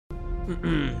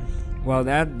Well,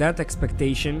 that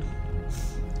expectation.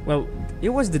 Well, it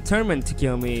was determined to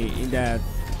kill me in that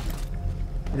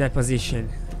position.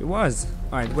 It was.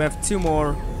 All right, we have 2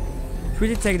 more. Should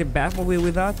we take the Batmobile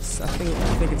with us? I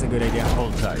think it's a good idea.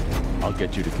 Hold tight. I'll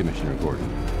get you to Commissioner Gordon.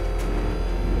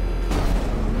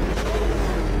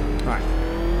 All right.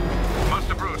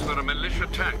 Master Bruce, there are militia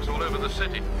tanks all over the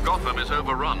city. Gotham is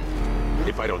overrun.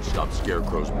 If I don't stop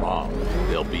Scarecrow's bomb,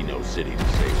 there'll be no city to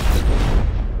save.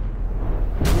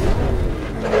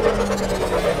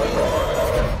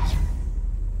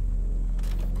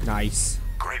 Nice.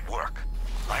 Great work.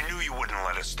 I knew you wouldn't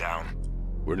let us down.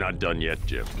 We're not done yet,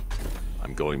 Jim.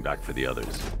 I'm going back for the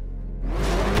others.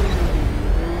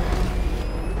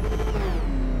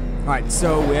 Alright,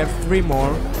 so we have 3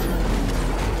 more.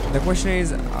 The question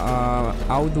is,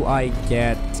 how do I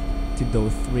get to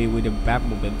those 3 with the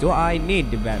Batmobile? Do I need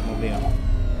the Batmobile?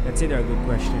 That's either a good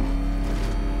question.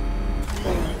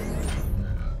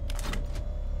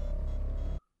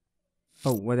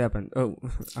 Oh, what happened? Oh,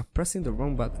 I'm pressing the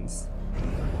wrong buttons.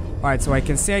 Alright, so I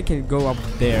can see I can go up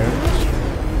there.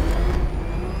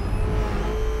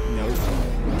 Nope.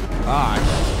 Ah,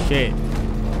 shit.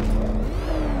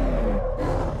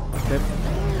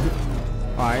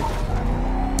 Alright.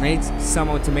 I need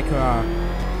somehow to make a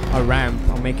ramp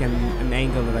or make an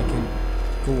angle that I can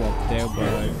go up there,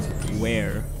 but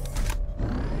where?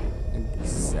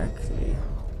 Exactly.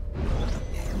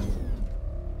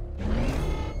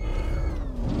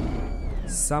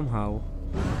 Somehow.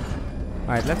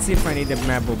 Alright, let's see if I need a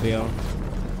Batmobile.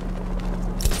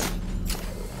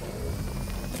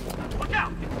 Look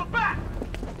out! It's the bat!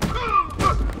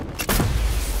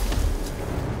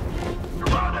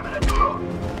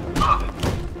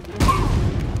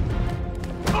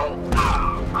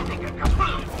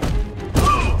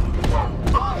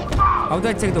 How do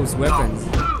I take those weapons?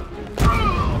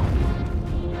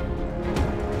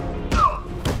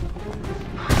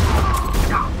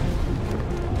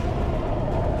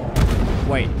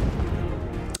 Wait,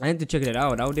 I need to check that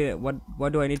out.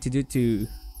 What do I need to do to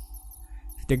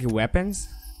take the weapons?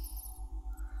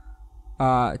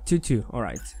 2-2. All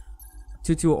right,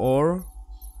 2-2 or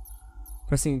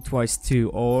pressing twice 2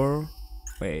 or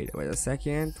wait a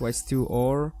second. Twice 2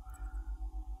 or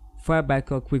fire back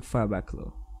low, quick fire back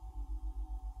low.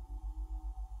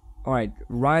 All right,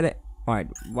 right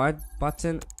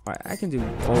button. All right, I can do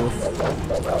both.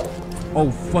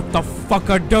 Oh, what the fuck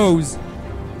are those?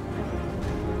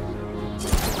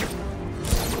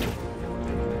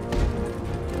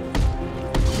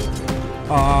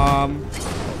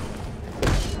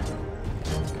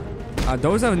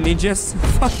 Those are ninjas.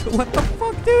 Fuck, what the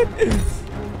fuck, dude?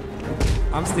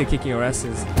 I'm still kicking your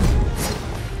asses.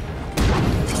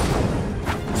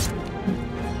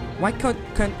 Why can't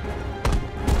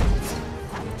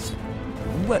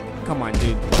what? Come on,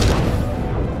 dude.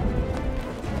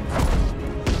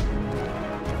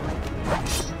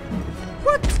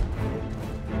 What?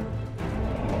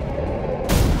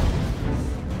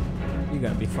 You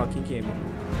gotta be fucking kidding me.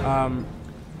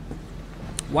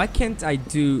 Why can't I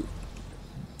do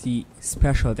the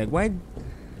special attack? Why?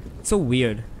 It's so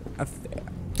weird.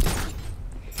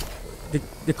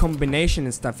 The combination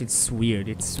and stuff, it's weird.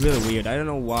 It's really weird. I don't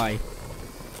know why.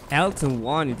 Health and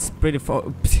 1, it's pretty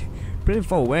far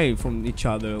away from each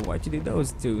other. Why'd you do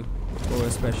those 2 for a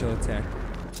special attack?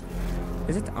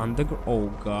 Is it underground? Oh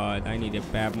god, I need a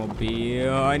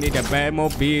Batmobile. I need a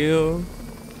Batmobile.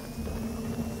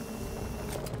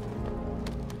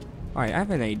 Alright, I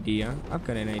have an idea. I've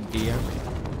got an idea.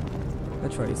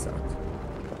 Let's try this out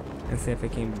and see if I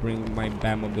can bring my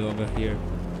Batmobile over here.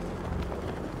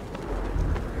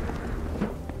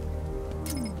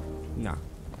 No.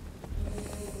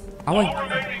 All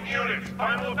remaining units,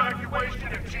 final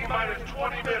evacuation in T-minus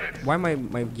 20 minutes. Why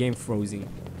am my game frozen?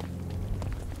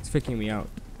 It's freaking me out.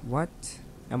 What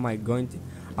am I going to?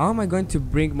 How am I going to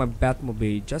bring my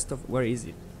Batmobile? Just of where is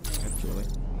it? Actually,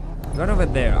 right over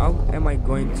there. How am I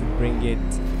going to bring it?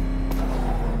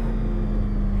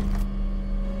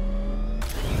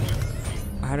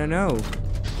 I don't know.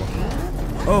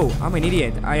 Oh, I'm an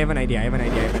idiot. I have an idea.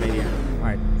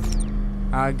 Alright.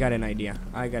 I got an idea.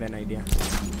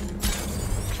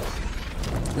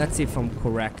 Let's see if I'm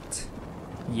correct.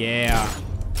 Yeah.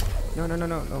 No.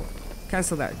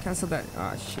 Cancel that.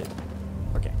 Ah, shit.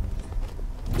 Okay.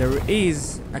 There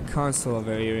is a console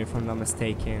over here, if I'm not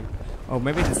mistaken. Oh,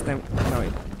 maybe this time.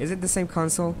 No, is it the same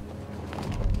console?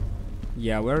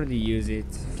 Yeah, we already use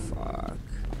it. Fuck.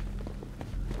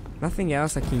 Nothing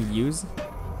else I can use.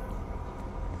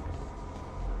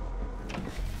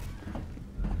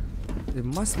 There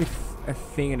must be a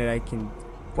thing that I can.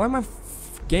 Why am I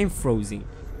game frozen?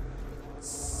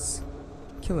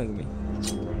 killing me?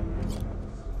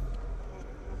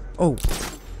 Oh.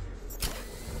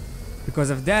 Because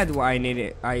of that, why I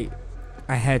needed I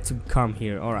had to come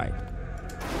here. All right.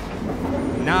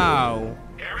 Now.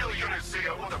 Aerial units see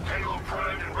up with a payload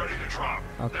primed and ready to drop.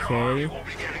 Okay. Won't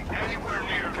be getting anywhere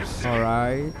near this city. All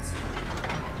right.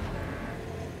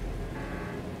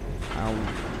 No.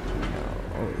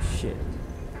 Oh shit.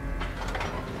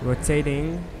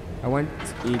 Rotating. I want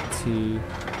it to.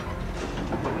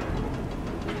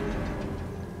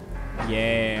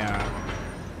 Yeah.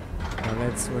 Now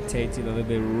let's rotate it a little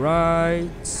bit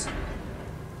right.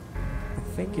 I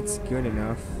think it's good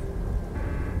enough.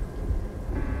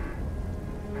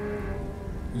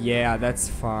 Yeah, that's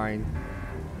fine.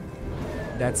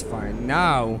 That's fine.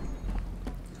 Now,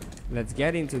 let's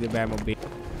get into the Batmobile.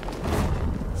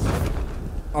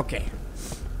 Okay.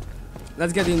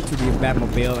 Let's get into the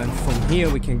Batmobile, and from here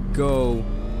we can go.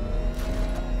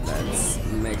 Let's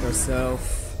make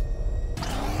ourselves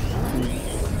in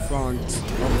front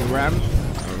of the ramp.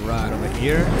 Right over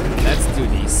here. Let's do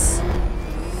this.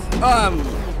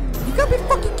 You can't be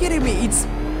fucking kidding me. Is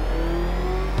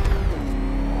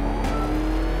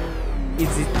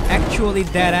it actually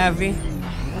that heavy?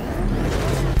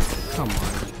 Come on.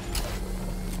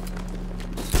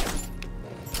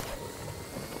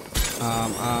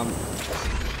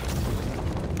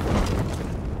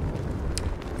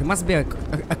 There must be a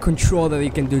control that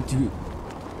you can do to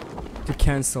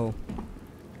cancel.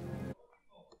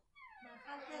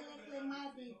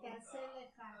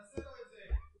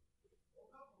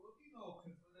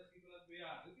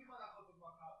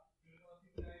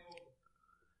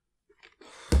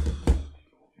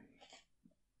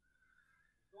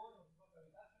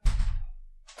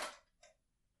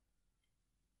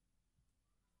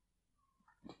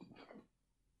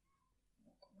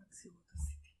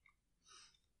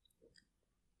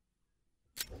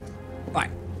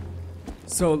 Alright,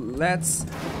 so let's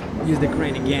use the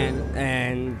crane again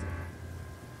and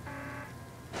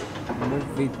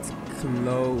move it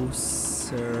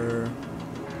closer.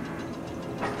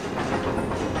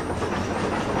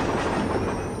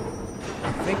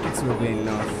 I think it will be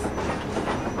enough.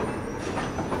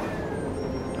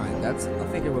 Alright, I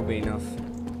think it will be enough.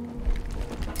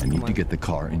 I need to get the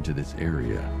car into this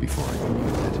area before I can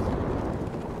use it.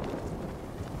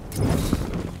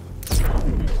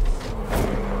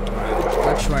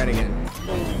 Let's try it again.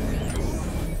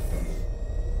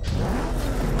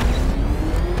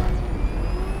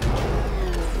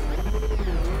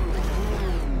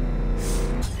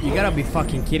 You gotta be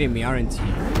fucking kidding me, aren't you?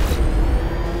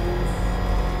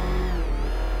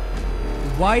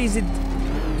 Why is it...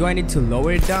 Do I need to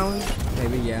lower it down?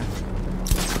 Maybe, yeah.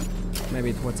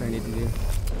 Maybe it's what I need to do.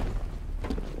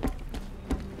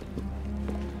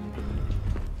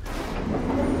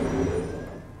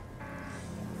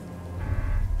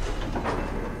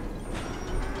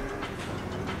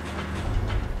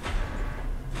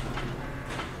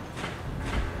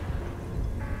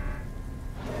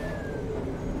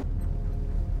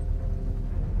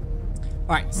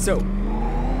 Alright, so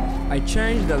I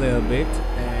changed a little bit,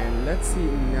 and let's see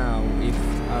now if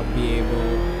I'll be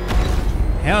able.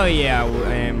 Hell yeah,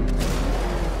 I am.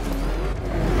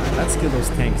 Let's kill those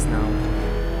tanks now.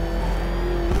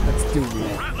 Let's do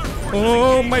it.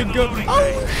 Oh my god!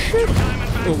 Oh shit!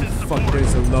 Oh fuck,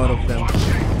 there's a lot of them.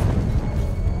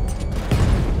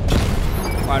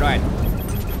 Alright, I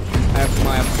have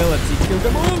my ability to kill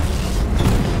them all.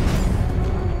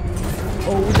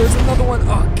 Oh, there's another one.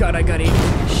 Oh god, I got it.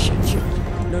 Shit, shit.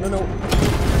 No, no, no.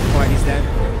 Alright, he's dead.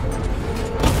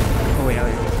 Oh, wait,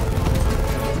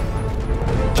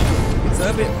 it's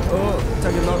a bit. Oh,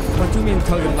 target lock. What do you mean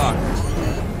target lock?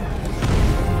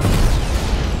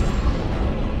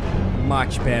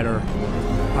 Much better.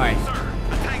 Alright. Sir,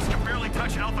 the tanks can barely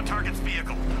touch Alpha Target's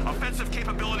vehicle. Offensive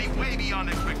capability way beyond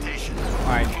expectation.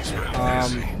 Alright.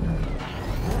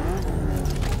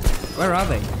 Where are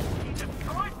they?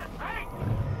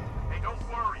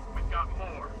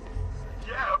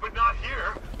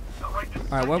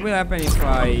 Alright, what will happen if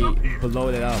I blow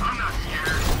it up?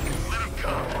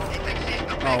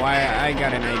 Oh, I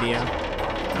got an idea.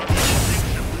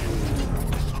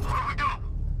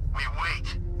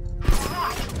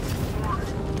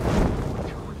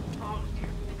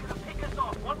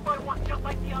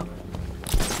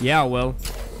 Yeah, well.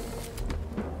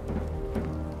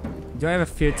 Do I have a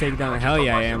fear takedown? Hell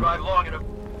yeah, I am.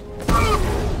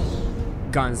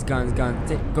 Guns, guns,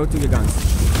 guns. Go to your guns.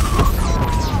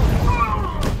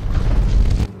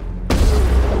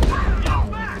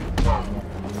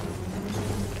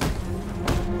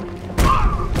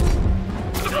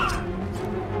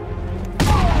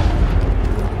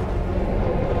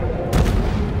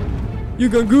 You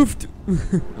got goofed.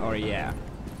 Oh yeah.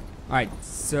 Alright,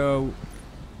 so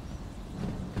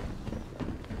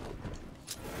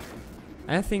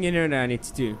anything in here that I need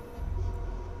to do?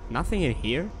 Nothing in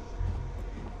here?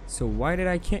 So why did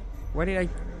I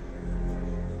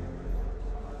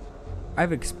I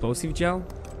have explosive gel?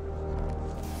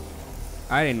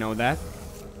 I didn't know that.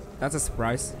 That's a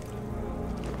surprise.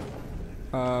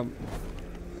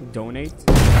 Donate.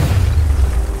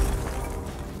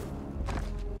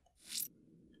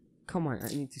 Come on, I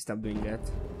need to stop doing that.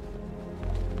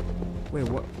 Wait,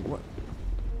 what?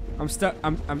 I'm stuck.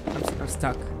 I'm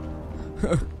stuck.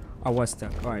 I was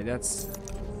stuck. All right, that's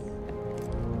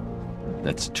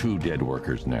 2 dead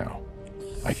workers now.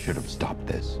 I should have stopped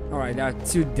this. all right. There are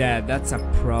 2 dead. That's a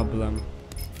problem.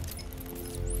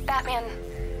 Batman,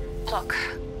 look.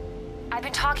 I've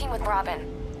been talking with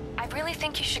Robin. I really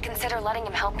think you should consider letting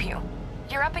him help you.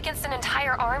 You're up against an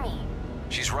entire army.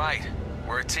 She's right.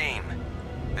 We're a team.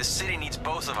 This city needs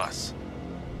both of us.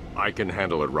 I can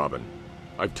handle it, Robin.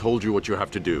 I've told you what you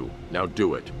have to do. Now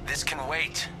do it. This can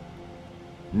wait.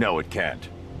 No, it can't.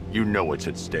 You know what's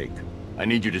at stake. I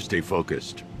need you to stay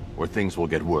focused, or things will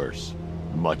get worse.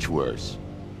 Much worse.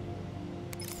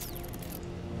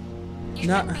 You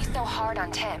shouldn't be so hard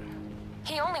on Tim.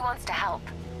 He only wants to help.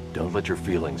 Don't let your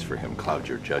feelings for him cloud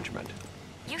your judgment.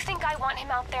 You think I want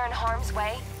him out there in harm's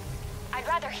way? I'd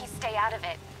rather he stay out of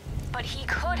it. But he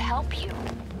could help you.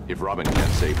 If Robin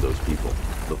can't save those people,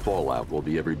 the fallout will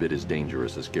be every bit as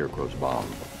dangerous as Scarecrow's bomb.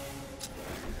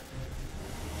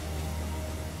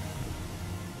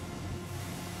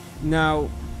 Now,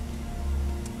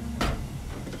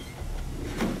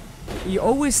 he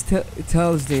always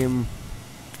tells them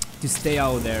to stay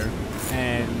out there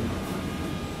and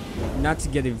not to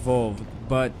get involved,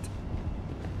 but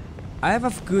I have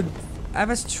a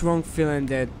strong feeling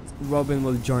that Robin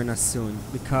will join us soon,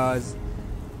 because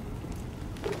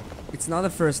it's not the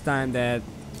first time that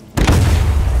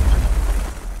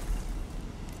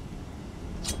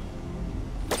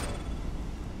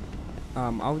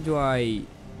how do I...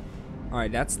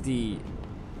 Alright, that's the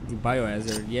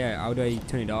biohazard. Yeah, how do I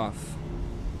turn it off?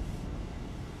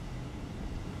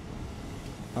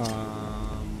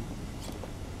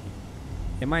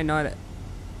 Am I not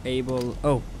able...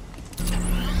 Oh.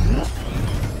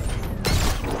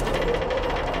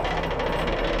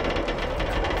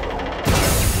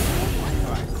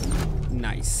 Alright.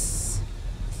 Nice.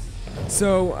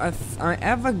 So, I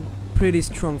have a pretty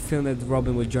strong feeling that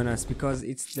Robin will join us, because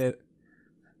it's the...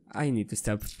 I need to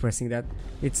stop pressing that.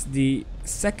 It's the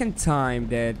 2nd time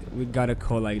that we got a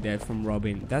call like that from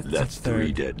Robin. That's the 3rd.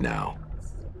 3 dead now.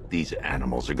 These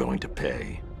animals are going to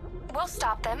pay. We'll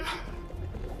stop them.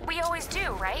 We always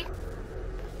do, right?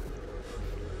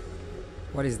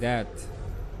 What is that?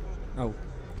 Oh.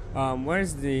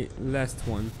 Where's the last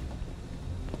one?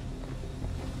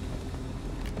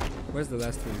 Where's the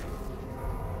last one?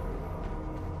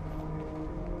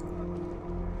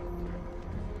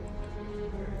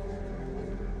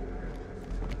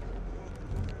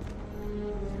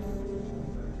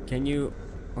 Can you...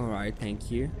 Alright,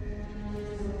 thank you.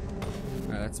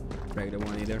 Let's break the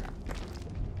one either.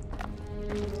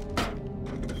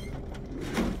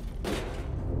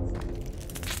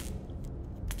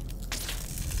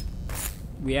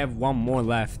 We have one more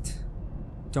left,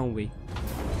 don't we?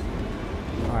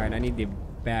 Alright, I need the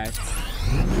bat.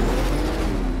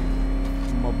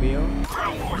 Mobile.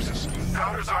 Ground forces,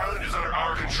 Gotham Island is under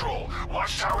our control.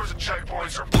 Watchtowers and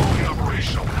checkpoints are fully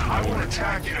operational. I want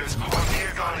attack units on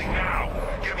Diagonal now.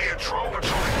 Give me a drone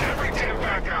patrolling every damn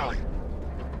back alley.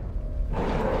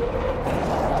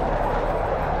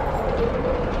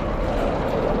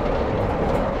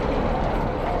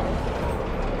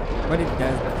 What it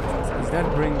does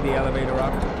that bring the elevator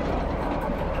up?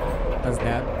 Does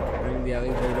that bring the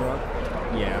elevator up?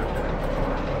 Yeah.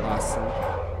 Awesome.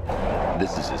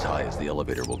 This is as high as the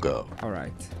elevator will go.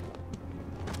 Alright.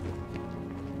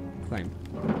 Climb.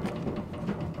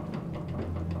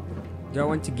 Do I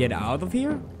want to get out of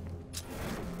here?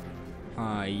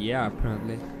 Yeah,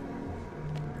 apparently.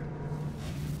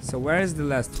 So where is the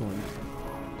last one?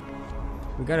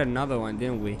 We got another one,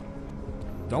 didn't we?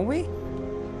 Don't we?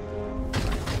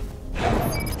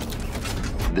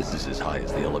 This is as high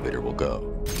as the elevator will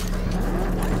go.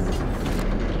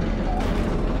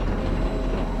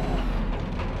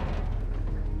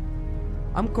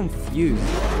 I'm confused.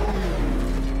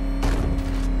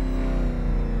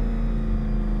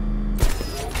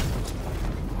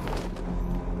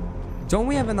 Don't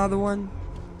we have another one?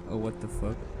 Oh, what the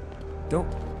fuck?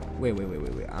 Don't... Wait.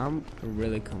 I'm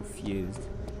really confused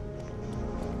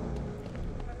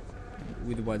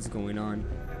with what's going on.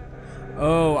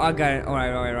 Oh, I got it.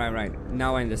 Alright.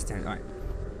 Now I understand. Alright,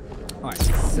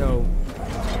 so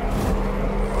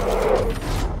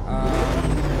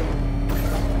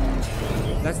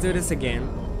let's do this again.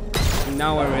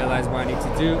 Now I realize what I need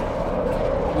to do.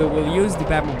 We will use the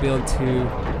Batmobile to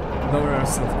lower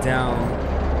ourselves down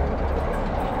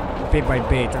bit by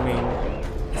bit. I mean,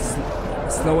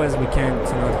 as slow as we can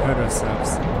to not hurt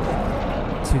ourselves.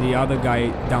 To the other guy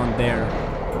down there.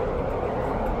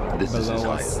 This is as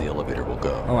high as the elevator will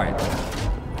go. Alright.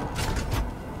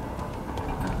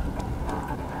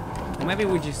 Maybe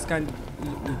we can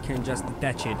just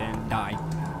detach it and die.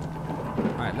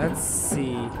 Alright, let's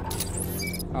see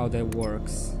how that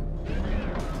works.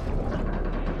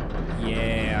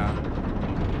 Yeah.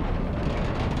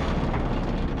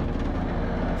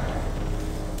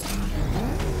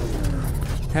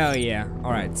 Hell yeah.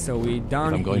 Alright, so we down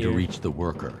here. I'm going to reach the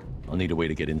worker. I'll need a way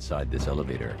to get inside this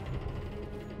elevator.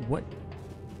 What?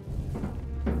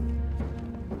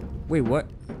 Wait, what?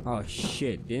 Oh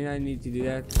shit, didn't I need to do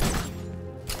that?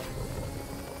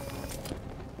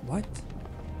 What?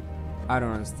 I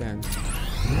don't understand.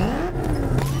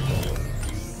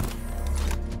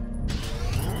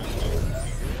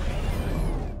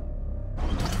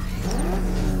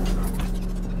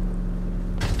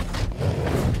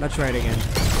 Let's try it again.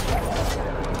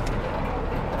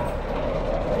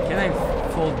 Can I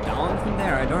fall down from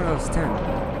there? I don't understand.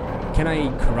 Can I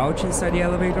crouch inside the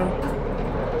elevator?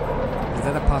 Is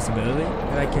that a possibility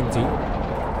that I can do?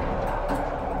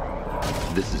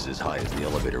 This is as high as the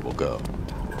elevator will go.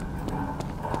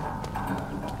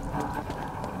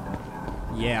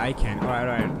 Yeah, I can.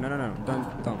 Alright. No. Don't.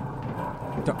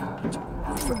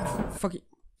 Fuck it.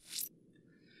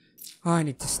 Oh, I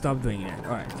need to stop doing that.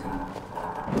 Alright.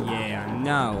 Yeah,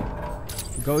 now.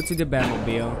 Go to the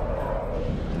Batmobile.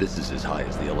 This is as high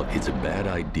as the elevator. It's a bad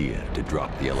idea to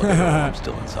drop the elevator while I'm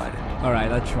still inside it.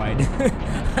 Alright, I tried.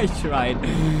 I tried.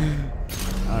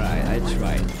 Alright, I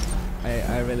tried.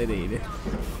 I really did.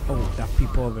 Oh, there are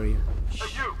people over here. Hey,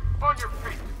 you! On your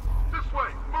feet! This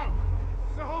way! Move!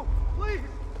 No, please!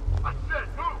 I said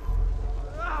move!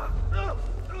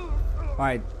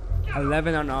 Alright,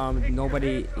 11 unarmed.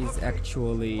 Nobody is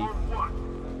actually. You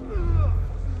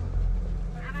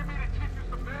need me to teach you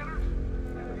some manners?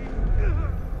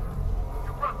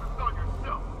 You brought this on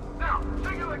yourself. Now,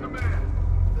 take it like a man!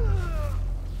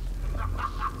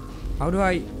 How do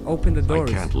I open the doors?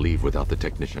 I can't leave without the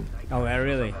technician. Oh,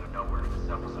 really?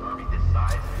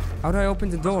 How do I open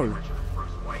the door?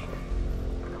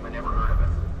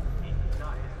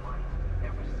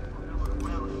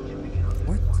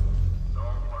 What?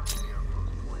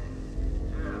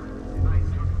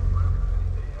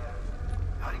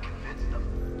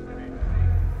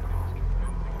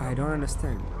 I don't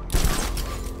understand.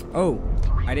 Oh,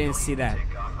 I didn't see that.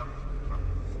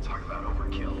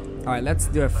 Alright, let's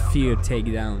do a fear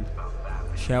takedown.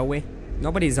 Shall we?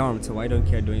 Nobody's armed, so I don't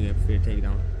care doing a fear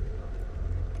takedown.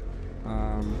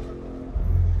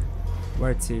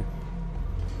 Where to?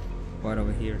 What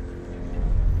over here?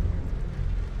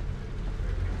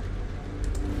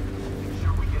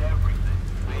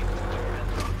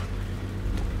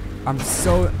 I'm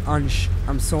so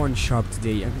unsharp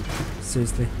today.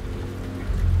 Seriously.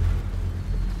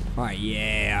 Oh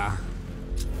yeah.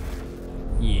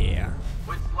 Yeah.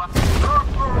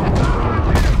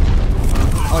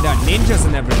 Oh, there are ninjas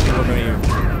and everything over here.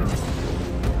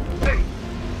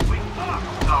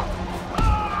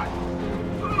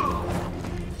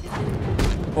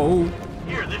 Oh.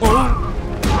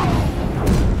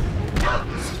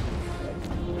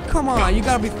 Come on, you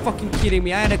gotta be fucking kidding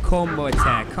me. I had a combo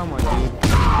attack. Come on, dude.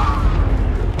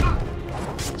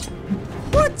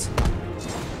 What?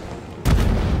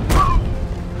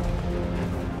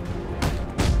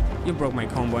 You broke my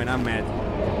combo and I'm mad.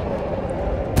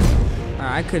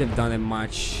 I could have done it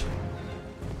much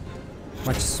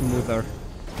smoother.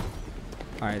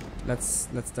 Alright, let's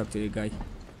talk to you guy.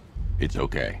 It's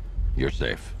okay. You're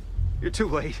safe. You're too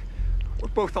late. We're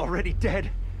both already dead.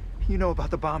 You know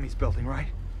about the bomb he's building, right?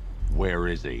 Where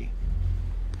is he?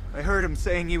 I heard him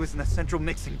saying he was in the central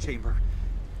mixing chamber.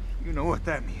 You know what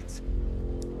that means.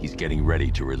 He's getting ready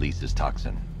to release his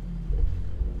toxin.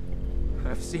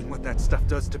 I've seen what that stuff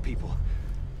does to people.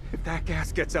 If that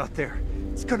gas gets out there,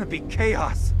 it's gonna be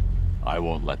chaos. I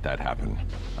won't let that happen.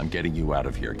 I'm getting you out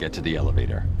of here. Get to the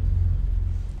elevator.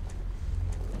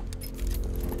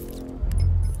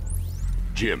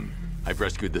 Jim, I've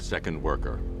rescued the second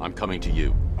worker. I'm coming to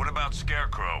you. What about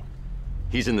Scarecrow?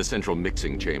 He's in the central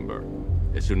mixing chamber.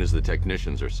 As soon as the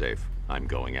technicians are safe, I'm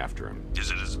going after him.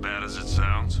 Is it as bad as it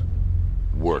sounds?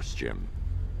 Worse, Jim.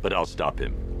 But I'll stop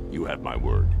him. You have my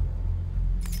word.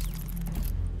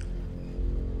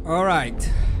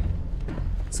 Alright.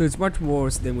 So it's much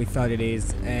worse than we thought it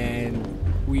is, and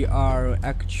we are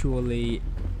actually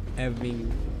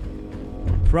having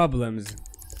problems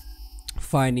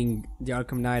finding the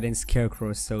Arkham Knight and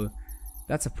Scarecrow, so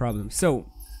that's a problem.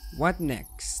 So what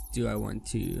next do I want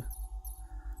to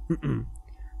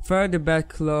fire the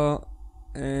Batclaw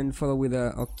and follow with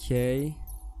a okay.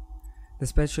 The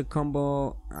special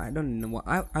combo, I don't know what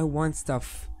I want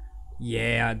stuff.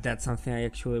 Yeah, that's something I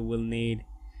actually will need.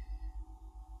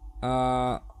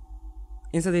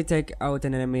 Instantly take out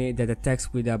an enemy that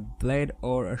attacks with a blade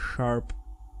or a sharp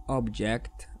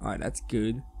object. Alright, that's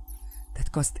good.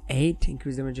 That costs 8.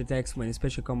 Increase damage attacks when a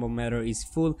special combo meter is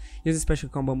full. Use a special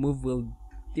combo move will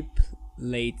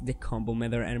deplete the combo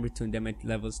meter and return damage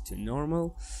levels to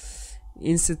normal.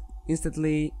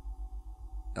 Instantly.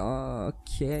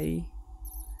 Okay.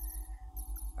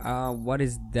 What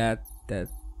is that?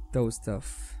 Those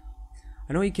stuff.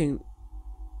 I know you can.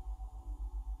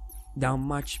 There are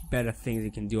much better things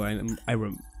you can do. I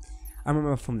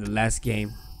remember from the last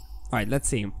game. Alright, let's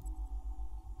see.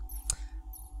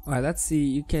 Alright, let's see.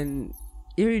 You can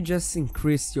either just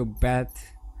increase your bat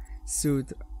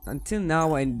suit until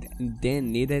now and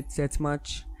then need it that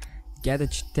much. Get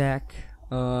attack.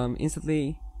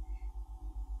 Instantly.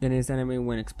 Then his enemy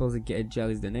when explosive gel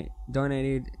is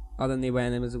donated. Other nearby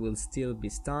enemies will still be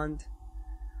stunned.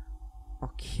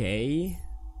 Okay,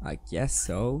 I guess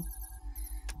so.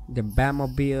 The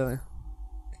Batmobile.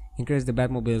 Increase the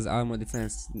Batmobile's armor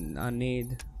defense. I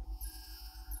need.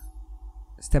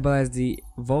 Stabilize the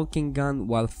Vulcan gun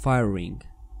while firing.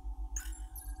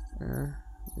 I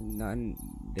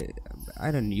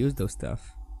don't use those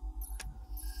stuff.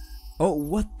 Oh,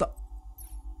 what the?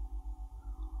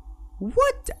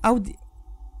 What?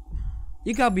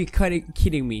 You gotta be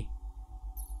kidding me.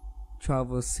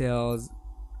 Travel sales.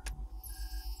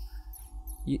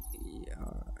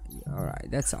 Alright,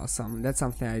 that's awesome. That's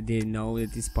something I didn't know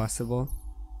that is possible.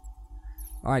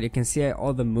 Alright, you can see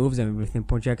all the moves and everything.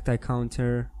 Projectile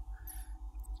counter.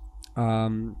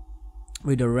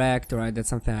 Redirect. Alright, that's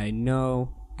something I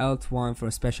know. Alt1 for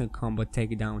a special combo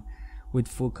takedown with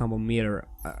full combo meter.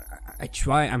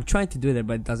 I'm trying to do that,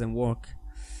 but it doesn't work.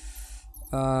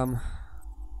 Alright,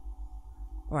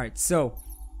 so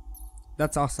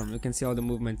that's awesome. You can see all the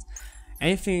movements.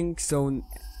 Anything, so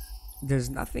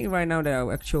there's nothing right now that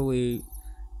I actually.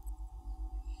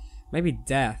 Maybe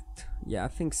death. Yeah, I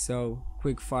think so.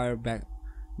 Quick fire,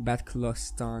 Batclaw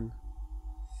stun.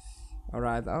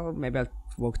 Alright, maybe I'll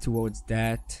walk towards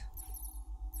that.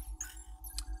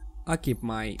 I keep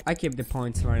the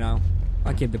points right now.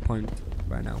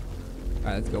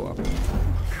 Alright, let's go up.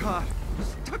 God, I'm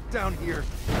stuck down here.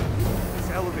 This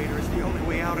elevator is the only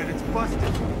way out and it's busted.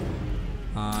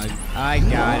 I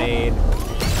got it.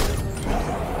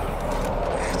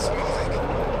 It's moving.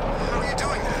 How are you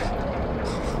doing that?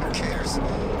 Who cares?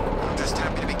 I'm just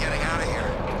happy to be getting out of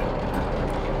here.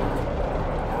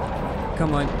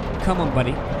 Come on,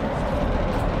 buddy.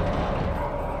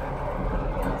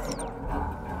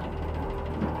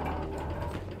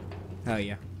 Oh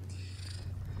yeah.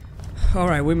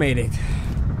 Alright, we made it.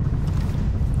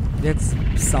 That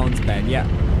sounds bad, yeah.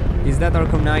 Is that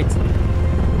Arkham Knight?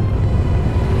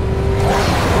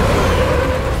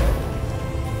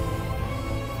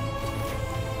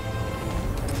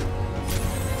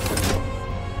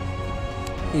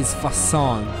 Is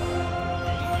Fasson.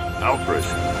 Alfred.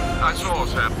 I saw,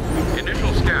 Sam.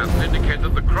 Initial scans indicate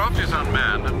that the craft is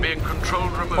unmanned and being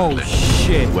controlled remotely. Oh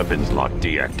shit. Weapons lock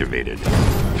deactivated.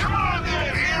 Come on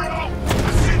then, hero!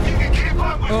 Let's see if you can keep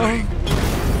up with me!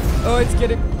 Oh, it's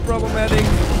getting problematic.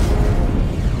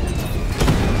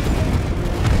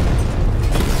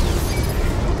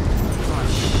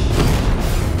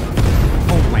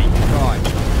 Oh my god.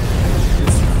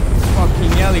 This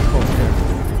fucking helicopter.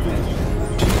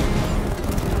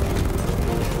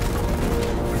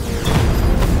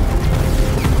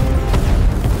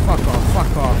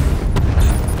 Fuck off.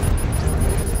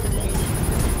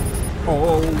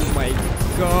 Oh my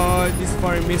god, these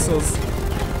firing missiles.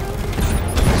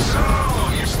 So,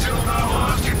 you still not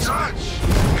lost your touch?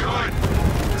 Good.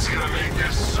 It's gonna make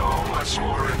this so much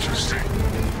more interesting.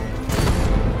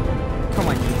 Come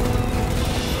on.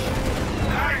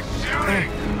 Nice shooting!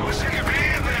 I wish I could be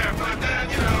in there, but then,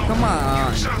 you know... Come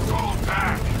on. You just hold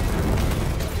back.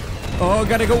 Oh,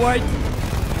 gotta go wide.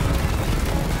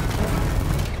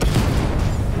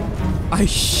 I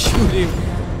shoot him.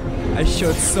 I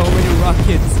shot so many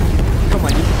rockets. Come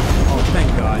on. Oh,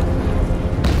 thank God.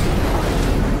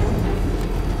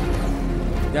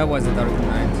 That wasn't Arkham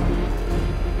Knight.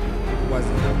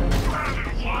 Wasn't it? Round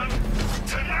one.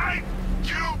 Tonight,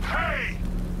 you pay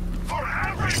for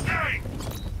everything.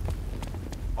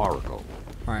 Oracle.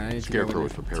 Alright, I need Scarecrow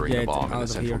is to preparing a bomb in the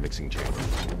central mixing chamber.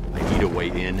 I need a way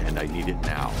in, and I need it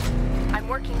now. I'm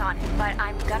working on it, but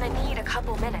I'm gonna need a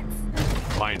couple minutes.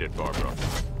 Find it, Barbara.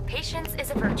 Patience is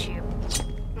a virtue.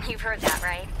 You've heard that,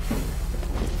 right?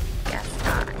 Guess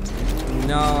not.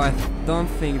 No, I don't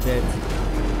think that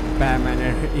Batman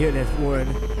unit would.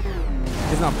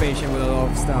 He's not patient with a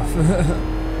lot of stuff.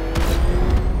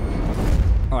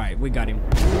 Alright, we got him.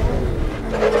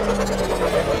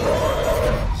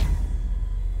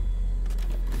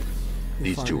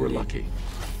 These two were lucky.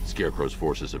 Scarecrow's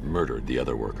forces have murdered the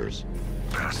other workers.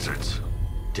 Bastards.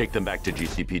 Take them back to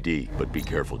GCPD, but be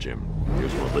careful, Jim.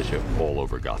 There's militia all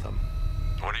over Gotham.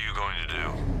 What are you going to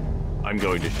do? I'm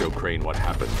going to show Crane what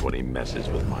happens when he messes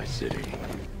with my city.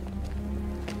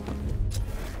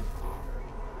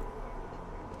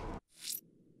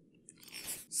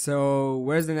 So,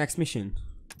 where's the next mission?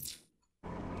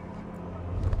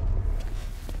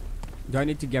 Do I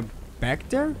need to get back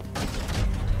there?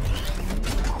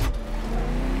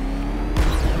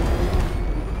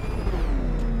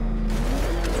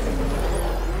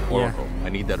 Oracle, I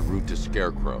need that route to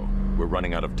Scarecrow. We're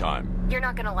running out of time. You're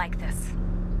not gonna like this.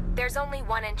 There's only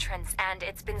one entrance, and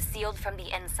it's been sealed from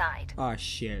the inside. Oh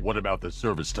shit. What about the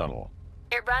service tunnel?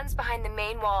 It runs behind the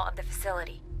main wall of the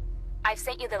facility. I've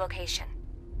sent you the location.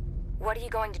 What are you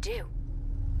going to do?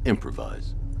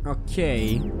 Improvise.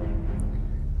 Okay.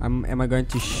 Am I going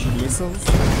to shoot missiles?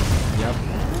 Yep.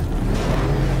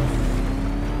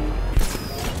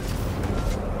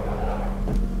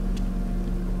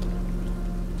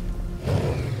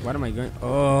 What am I going?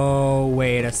 Oh,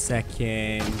 wait a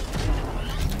second.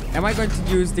 Am I going to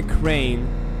use the crane?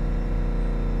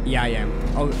 Yeah, I am.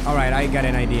 Oh, alright, I got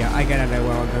an idea. I got an idea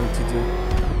what I'm going to do.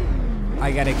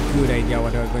 I got a good idea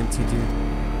what I'm going to do.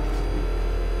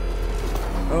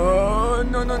 Oh,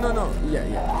 no, no, no, no. Yeah.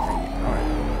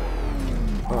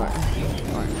 Alright.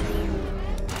 Alright.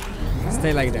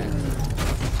 Stay like that.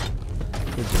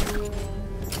 Good job.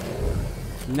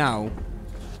 Now,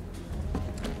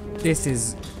 this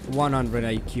is 100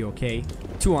 IQ, okay?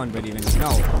 200 even.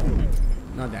 No,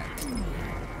 not that.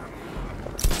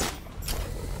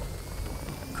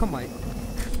 Come on.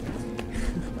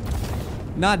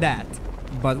 Not that.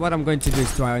 But what I'm going to do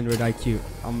is 200 IQ.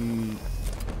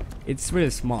 It's really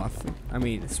smart. I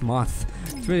mean, smart.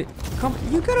 It's really. Come,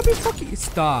 you gotta be fucking.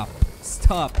 Stop,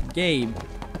 game.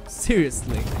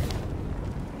 Seriously.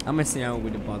 I'm messing out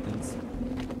with the buttons.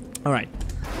 All right.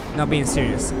 Now being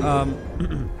serious.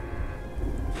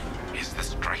 Is the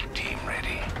strike team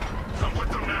ready? I'm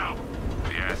with them now.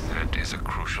 The asset is a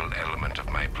crucial element of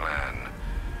my plan.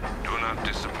 Do not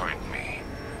disappoint me.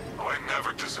 I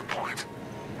never disappoint.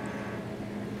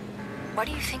 What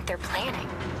do you think they're planning?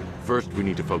 First, we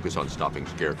need to focus on stopping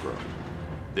Scarecrow.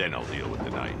 Then I'll deal with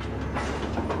the Knight.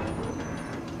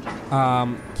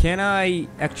 Can I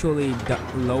actually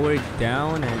lower it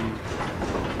down and...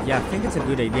 Yeah, I think it's a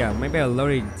good idea. Maybe I'll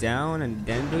lower it down and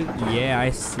then do it. Yeah, I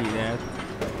see that.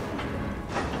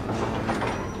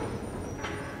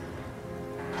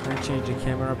 Can I change the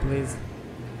camera, please?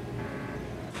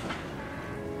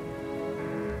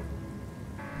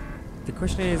 The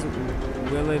question is,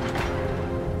 will it...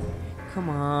 Come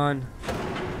on.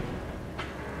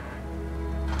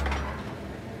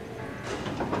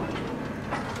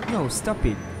 No, stop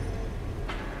it.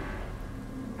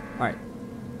 Alright.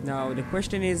 Now, the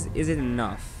question is it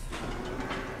enough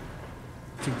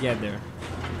to get there?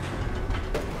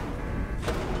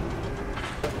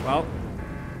 Well,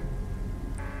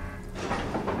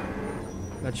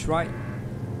 let's try.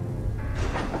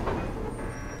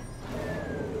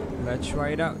 Let's try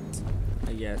it out,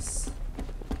 I guess.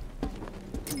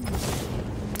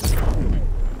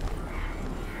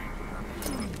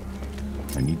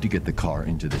 I need to get the car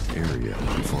into this area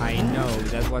before... I know,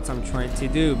 that's what I'm trying to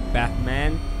do,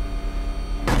 Batman.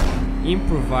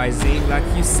 Improvising like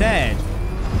you said.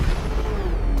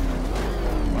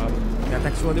 Well, that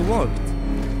actually worked.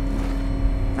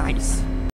 Nice.